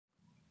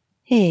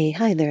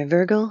Hi there,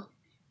 Virgo.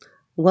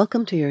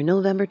 Welcome to your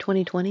November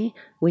 2020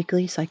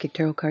 weekly Psychic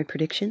Tarot card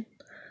prediction.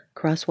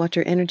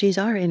 Cross-watcher energies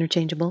are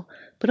interchangeable,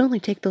 but only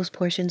take those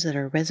portions that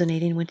are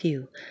resonating with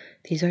you.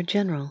 These are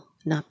general,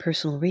 not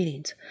personal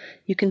readings.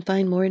 You can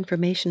find more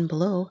information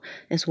below,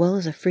 as well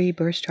as a free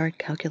birth chart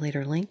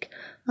calculator link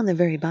on the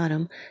very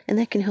bottom, and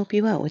that can help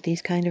you out with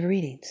these kind of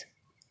readings.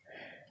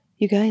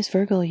 You guys,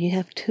 Virgo, you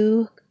have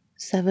 2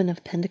 Seven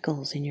of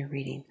Pentacles in your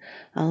reading.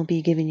 I'll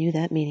be giving you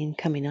that meaning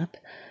coming up.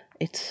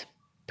 It's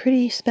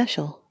pretty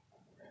special.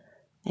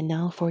 And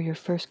now for your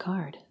first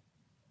card.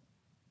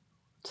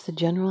 It's the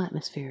general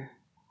atmosphere.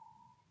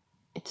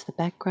 It's the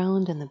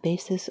background and the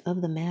basis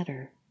of the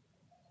matter.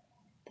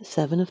 The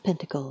Seven of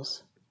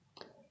Pentacles.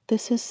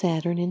 This is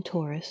Saturn in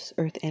Taurus,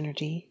 earth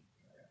energy.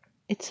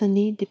 It's a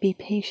need to be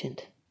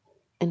patient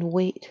and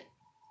wait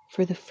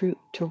for the fruit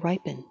to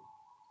ripen.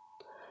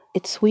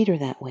 It's sweeter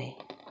that way.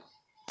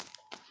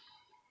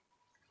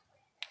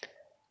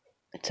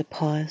 It's a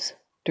pause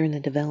during the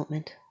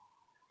development.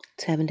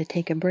 It's having to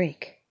take a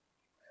break.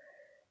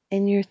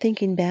 And you're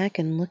thinking back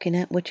and looking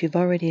at what you've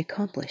already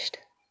accomplished.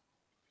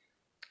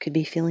 Could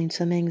be feeling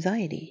some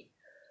anxiety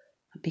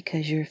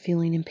because you're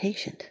feeling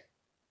impatient.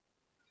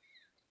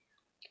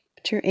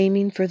 But you're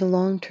aiming for the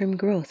long-term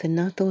growth and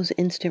not those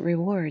instant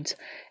rewards,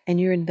 and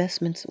your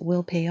investments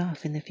will pay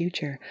off in the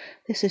future.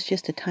 This is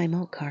just a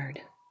timeout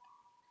card.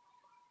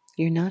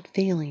 You're not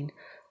failing,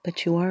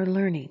 but you are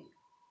learning.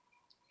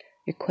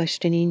 You're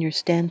questioning your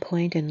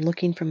standpoint and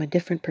looking from a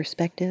different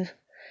perspective.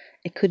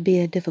 It could be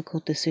a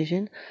difficult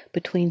decision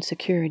between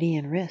security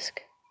and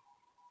risk.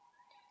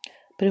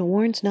 But it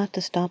warns not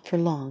to stop for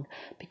long,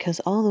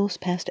 because all those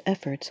past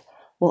efforts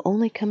will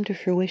only come to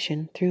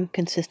fruition through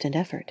consistent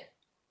effort.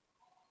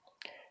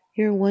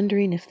 You're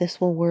wondering if this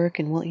will work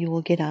and what you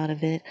will get out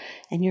of it,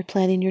 and you're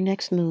planning your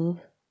next move.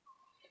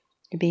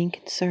 You're being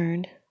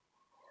concerned.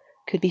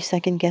 Could be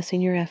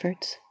second-guessing your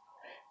efforts.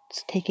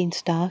 It's taking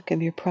stock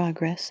of your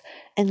progress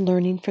and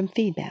learning from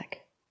feedback.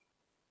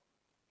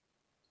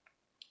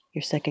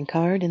 Your second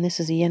card, and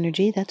this is the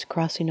energy that's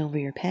crossing over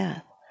your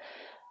path.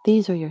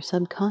 These are your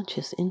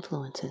subconscious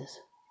influences.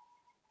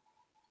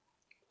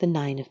 The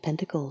Nine of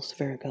Pentacles,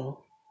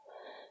 Virgo.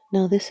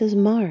 Now this is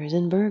Mars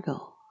in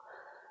Virgo.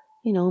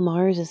 You know,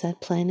 Mars is that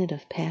planet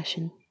of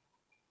passion,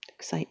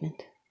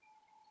 excitement.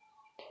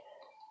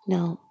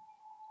 Now,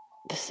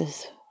 this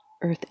is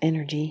earth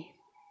energy.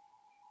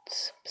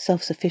 It's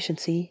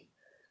self-sufficiency,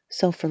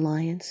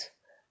 self-reliance.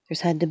 There's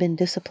had to been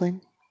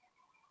discipline.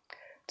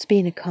 It's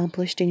being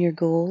accomplished in your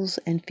goals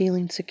and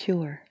feeling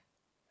secure.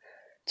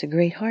 It's a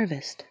great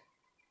harvest.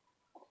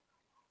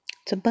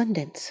 It's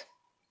abundance.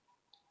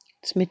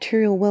 It's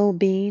material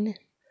well-being.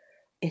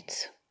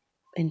 It's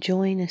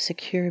enjoying a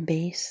secure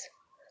base.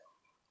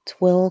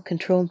 It's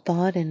well-controlled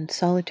thought and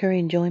solitary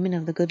enjoyment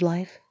of the good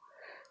life.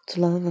 It's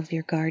love of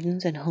your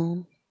gardens and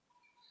home.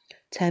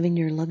 It's having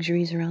your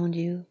luxuries around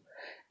you,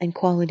 and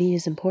quality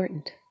is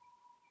important.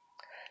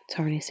 It's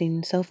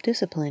harnessing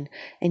self-discipline,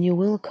 and you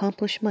will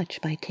accomplish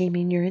much by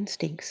taming your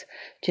instincts,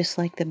 just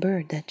like the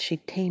bird that she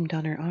tamed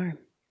on her arm.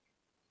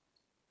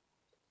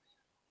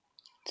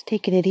 It's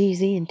taking it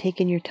easy and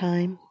taking your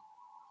time.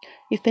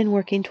 You've been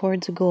working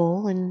towards a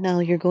goal, and now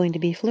you're going to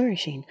be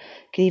flourishing.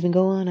 You could even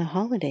go on a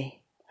holiday,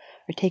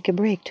 or take a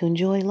break to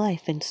enjoy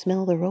life and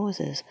smell the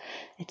roses.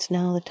 It's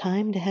now the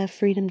time to have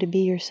freedom to be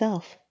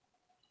yourself.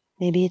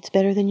 Maybe it's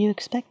better than you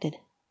expected.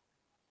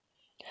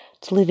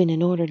 It's living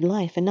an ordered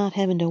life and not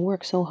having to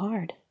work so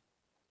hard.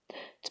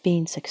 It's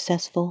being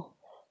successful,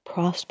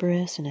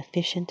 prosperous and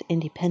efficient,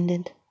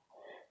 independent,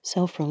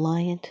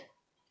 self-reliant,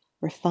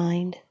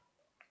 refined,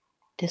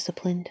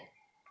 disciplined.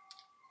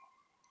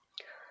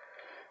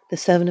 The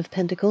Seven of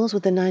Pentacles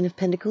with the Nine of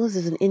Pentacles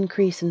is an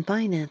increase in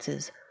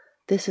finances.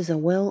 This is a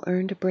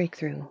well-earned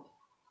breakthrough.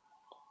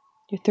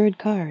 Your third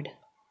card.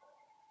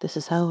 This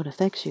is how it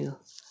affects you.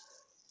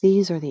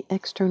 These are the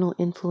external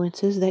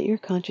influences that you're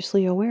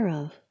consciously aware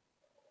of.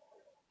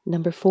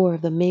 Number 4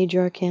 of the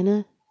Major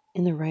Arcana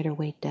in the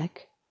Rider-Waite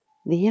deck,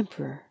 the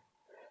Emperor.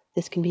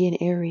 This can be an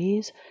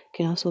Aries,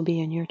 can also be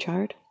in your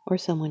chart or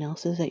someone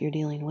else's that you're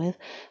dealing with,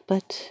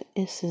 but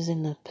this is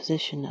in the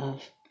position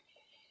of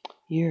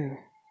your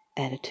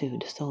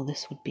attitude. So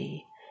this would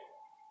be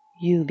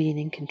you being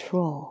in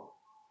control,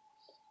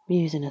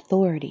 using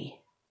authority,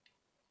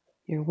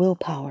 your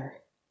willpower.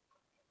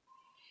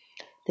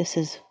 This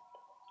is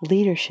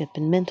leadership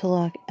and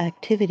mental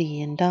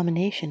activity and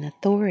domination,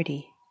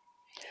 authority.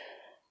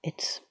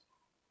 It's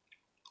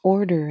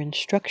order and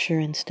structure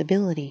and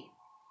stability.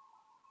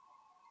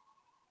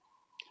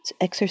 It's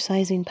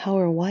exercising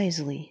power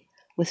wisely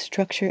with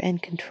structure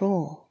and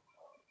control.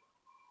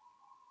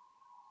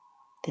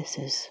 This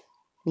is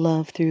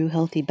love through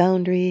healthy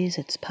boundaries.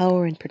 It's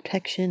power and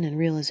protection and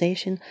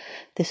realization.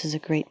 This is a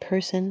great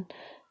person.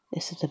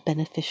 This is a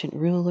beneficent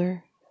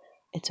ruler.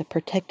 It's a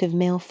protective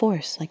male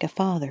force like a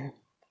father.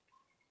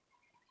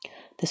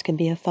 This can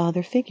be a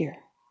father figure.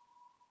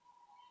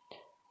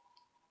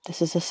 This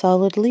is a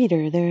solid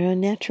leader. They're a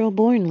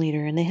natural-born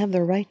leader, and they have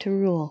the right to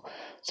rule.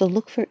 So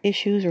look for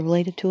issues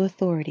related to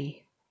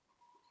authority.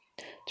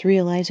 It's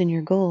realizing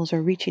your goals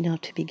or reaching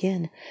out to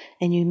begin,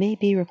 and you may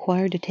be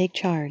required to take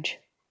charge.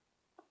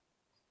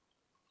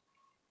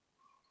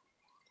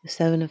 The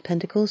Seven of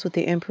Pentacles with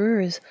the Emperor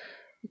is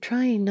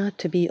trying not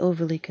to be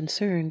overly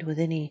concerned with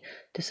any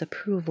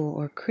disapproval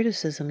or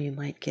criticism you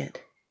might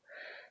get.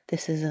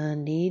 This is a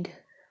need,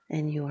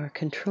 and you are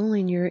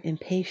controlling your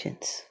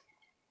impatience.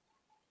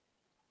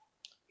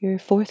 Your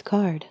fourth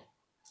card,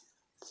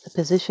 it's the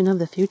position of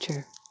the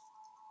future.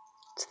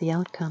 It's the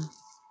outcome,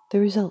 the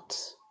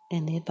results,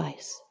 and the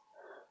advice.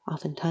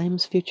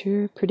 Oftentimes,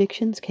 future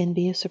predictions can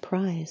be a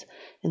surprise,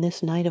 and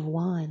this Knight of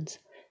Wands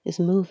is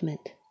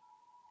movement,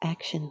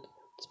 action,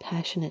 it's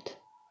passionate.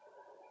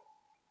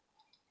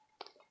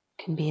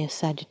 It can be a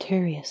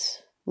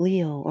Sagittarius,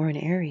 Leo, or an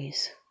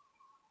Aries.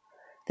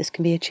 This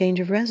can be a change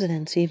of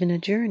residence, even a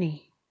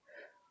journey.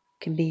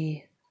 It can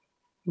be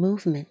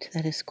movement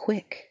that is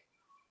quick.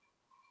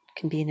 It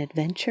can be an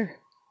adventure.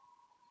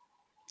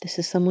 This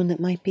is someone that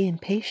might be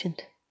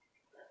impatient,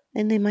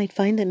 and they might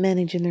find that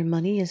managing their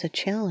money is a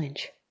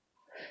challenge.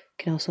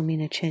 It can also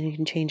mean a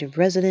change of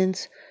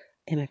residence,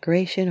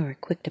 immigration, or a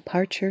quick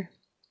departure.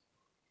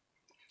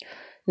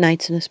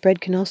 Knights in a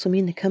spread can also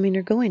mean the coming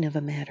or going of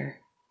a matter.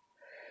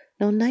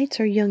 Now, knights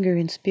are younger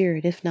in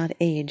spirit, if not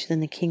age,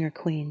 than the king or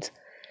queens,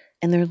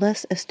 and they're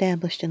less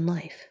established in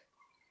life.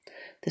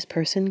 This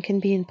person can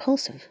be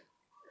impulsive.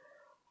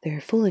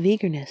 They're full of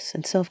eagerness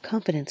and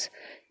self-confidence,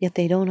 yet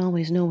they don't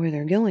always know where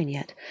they're going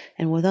yet,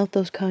 and without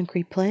those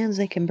concrete plans,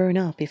 they can burn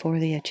out before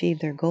they achieve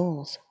their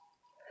goals.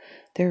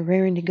 They're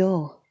raring to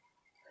go,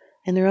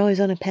 and they're always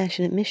on a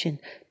passionate mission,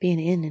 being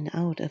in and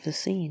out of the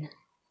scene.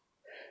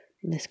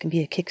 And this can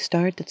be a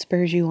kickstart that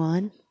spurs you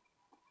on.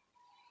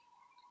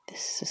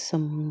 This is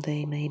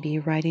they may be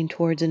riding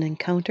towards an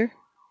encounter.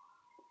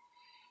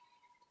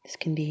 This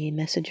can be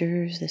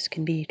messengers, this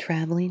can be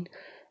traveling.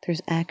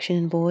 There's action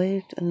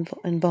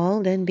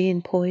involved, and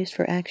being poised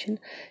for action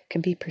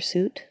can be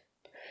pursuit.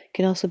 It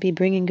can also be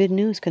bringing good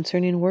news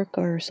concerning work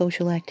or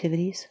social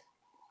activities.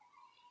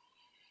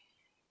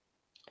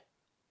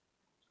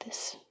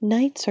 These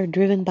knights are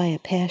driven by a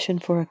passion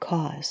for a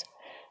cause.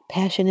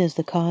 Passion is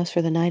the cause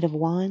for the Knight of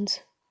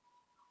Wands.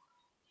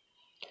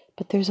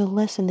 But there's a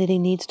lesson that he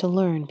needs to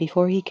learn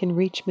before he can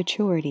reach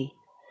maturity.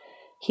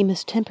 He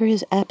must temper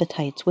his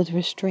appetites with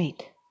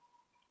restraint.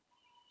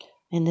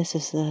 And this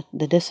is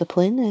the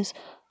discipline is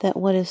that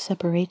what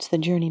separates the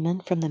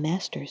journeyman from the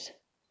masters.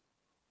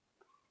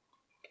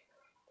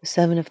 The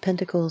Seven of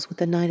Pentacles with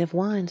the Knight of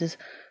Wands is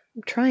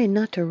trying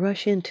not to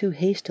rush in too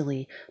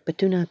hastily, but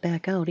do not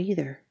back out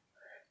either.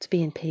 It's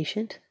being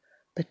patient,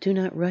 but do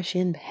not rush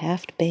in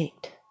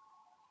half-baked.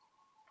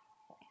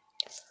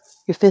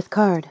 Your fifth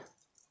card,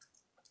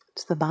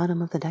 it's the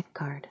bottom of the deck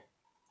card.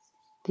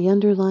 The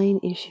underlying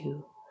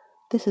issue.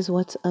 This is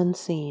what's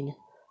unseen.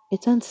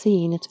 It's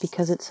unseen, it's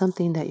because it's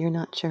something that you're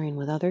not sharing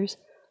with others,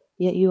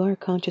 yet you are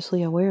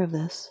consciously aware of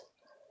this.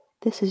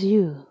 This is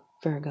you,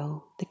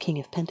 Virgo, the King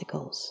of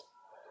Pentacles.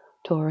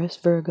 Taurus,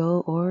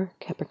 Virgo, or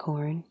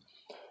Capricorn,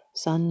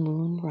 Sun,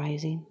 Moon,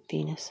 Rising,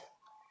 Venus.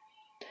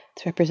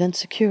 This represents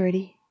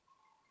security.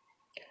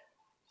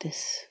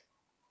 This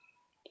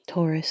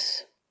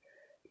Taurus,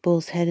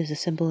 bull's head is a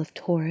symbol of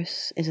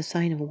Taurus, is a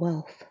sign of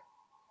wealth.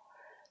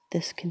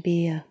 This can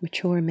be a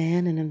mature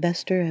man, an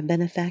investor, a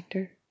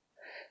benefactor.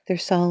 They're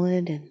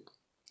solid and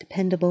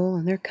dependable,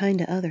 and they're kind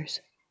to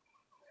others.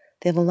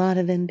 They have a lot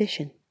of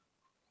ambition.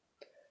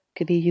 It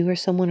could be you or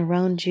someone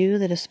around you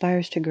that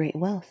aspires to great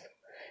wealth,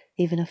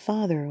 even a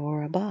father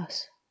or a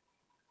boss.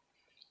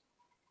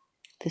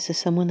 This is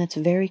someone that's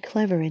very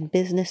clever in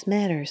business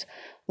matters,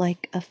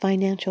 like a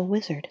financial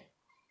wizard.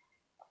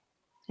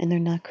 And they're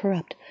not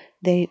corrupt.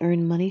 They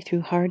earn money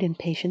through hard and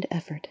patient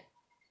effort.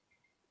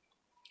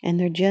 And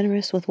they're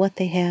generous with what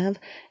they have,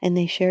 and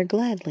they share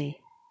gladly.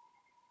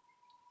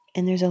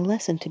 And there's a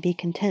lesson to be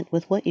content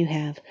with what you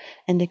have,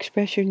 and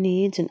express your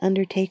needs and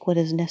undertake what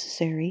is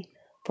necessary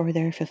for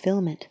their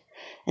fulfillment.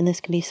 And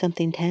this can be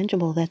something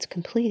tangible that's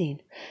completing.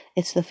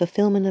 It's the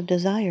fulfillment of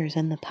desires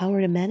and the power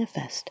to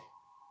manifest.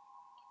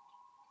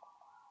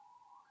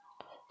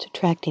 It's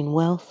attracting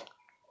wealth,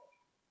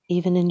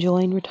 even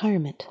enjoying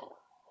retirement.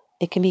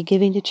 It can be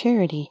giving to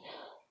charity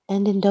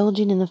and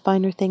indulging in the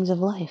finer things of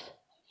life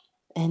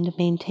and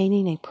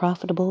maintaining a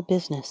profitable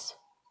business.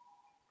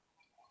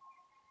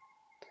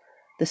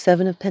 The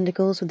Seven of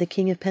Pentacles with the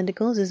King of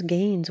Pentacles is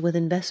gains with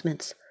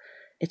investments.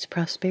 It's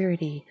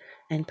prosperity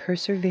and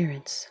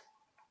perseverance.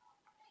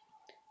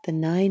 The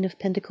Nine of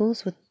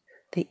Pentacles with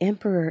the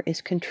Emperor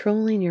is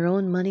controlling your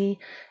own money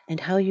and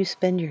how you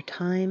spend your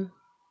time.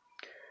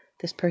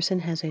 This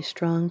person has a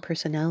strong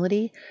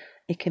personality.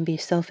 It can be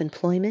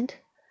self-employment.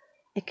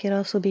 It could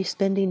also be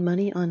spending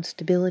money on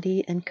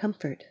stability and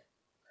comfort.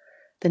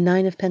 The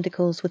Nine of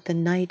Pentacles with the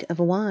Knight of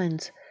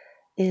Wands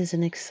is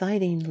an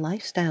exciting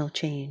lifestyle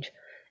change.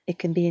 It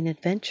can be an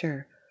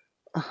adventure,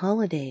 a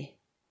holiday.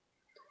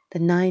 The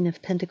Nine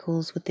of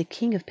Pentacles with the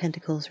King of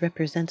Pentacles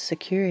represents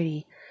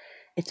security.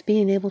 It's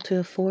being able to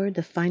afford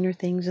the finer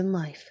things in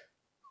life.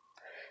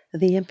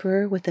 The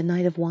Emperor with the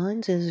Knight of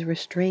Wands is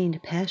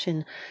restrained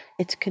passion.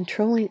 It's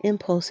controlling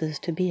impulses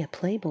to be a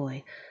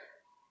playboy.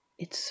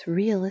 It's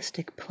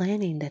realistic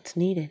planning that's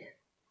needed.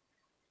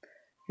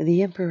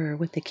 The Emperor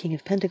with the King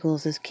of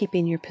Pentacles is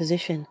keeping your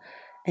position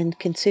and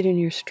considering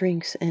your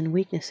strengths and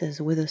weaknesses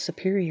with a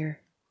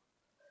superior.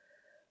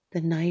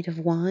 The Knight of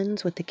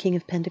Wands with the King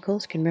of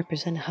Pentacles can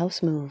represent a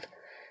house move.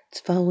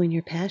 It's following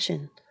your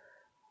passion.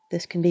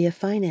 This can be a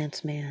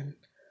finance man.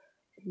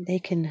 They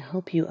can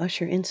help you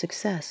usher in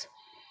success.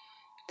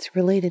 It's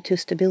related to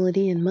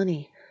stability and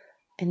money.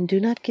 And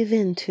do not give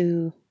in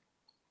to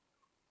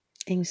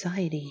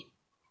anxiety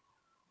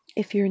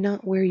if you're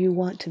not where you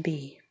want to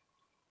be.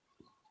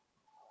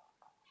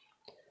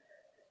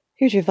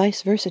 Here's your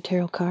ViceVersa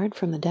Tarot card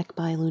from the deck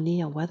by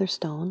Lunaea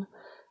Weatherstone.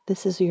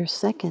 This is your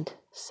second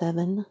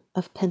Seven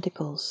of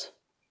Pentacles.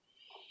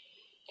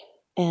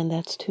 And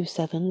that's 2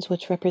 sevens,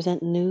 which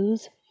represent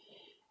news.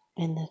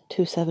 And the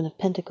 2 7 of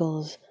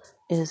Pentacles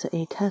is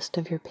a test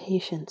of your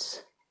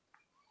patience.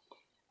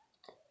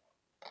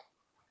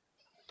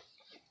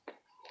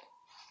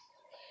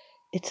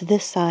 It's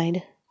this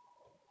side.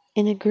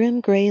 In a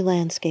grim gray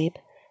landscape,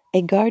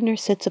 a gardener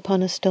sits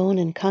upon a stone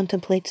and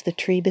contemplates the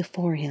tree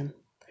before him.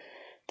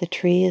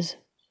 The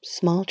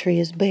small tree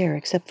is bare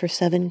except for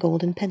 7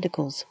 golden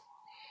pentacles.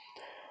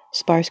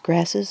 Sparse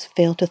grasses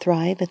fail to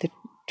thrive at the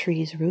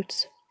tree's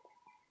roots.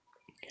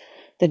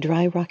 The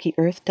dry, rocky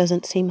earth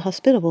doesn't seem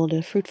hospitable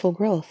to fruitful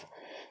growth.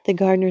 The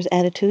gardener's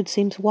attitude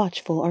seems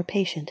watchful or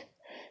patient.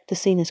 The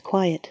scene is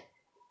quiet.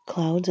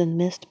 Clouds and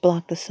mist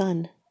block the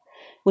sun.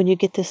 When you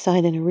get this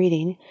side in a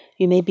reading,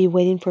 you may be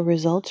waiting for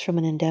results from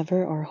an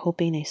endeavor or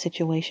hoping a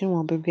situation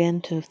will begin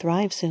to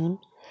thrive soon.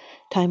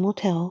 Time will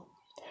tell,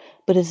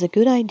 but it's a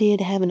good idea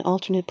to have an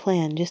alternate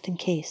plan just in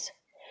case.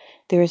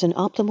 There is an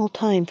optimal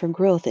time for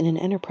growth in an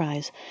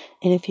enterprise,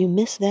 and if you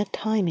miss that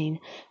timing,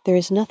 there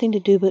is nothing to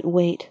do but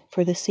wait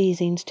for the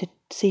seasons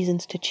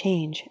to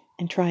change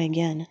and try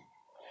again.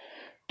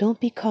 Don't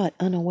be caught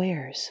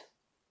unawares.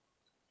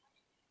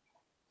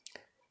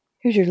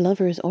 Here's your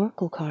Lover's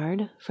Oracle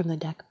card from the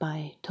deck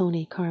by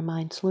Toni,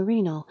 Carmine,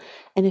 Salerno.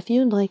 And if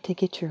you'd like to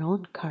get your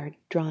own card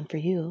drawn for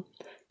you,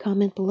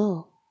 comment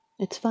below.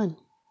 It's fun.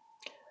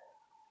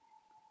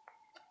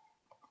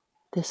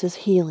 This is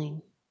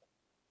healing.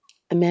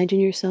 Imagine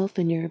yourself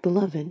and your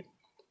beloved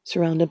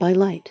surrounded by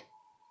light.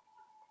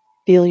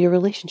 Feel your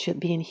relationship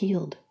being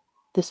healed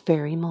this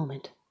very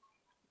moment.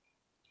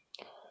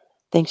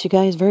 Thanks, you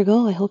guys,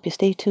 Virgo. I hope you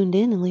stay tuned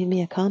in and leave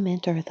me a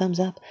comment or a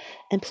thumbs up.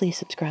 And please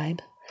subscribe.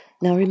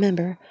 Now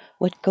remember,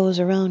 what goes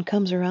around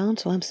comes around,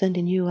 so I'm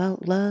sending you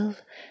out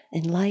love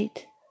and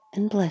light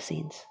and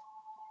blessings.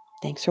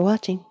 Thanks for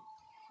watching.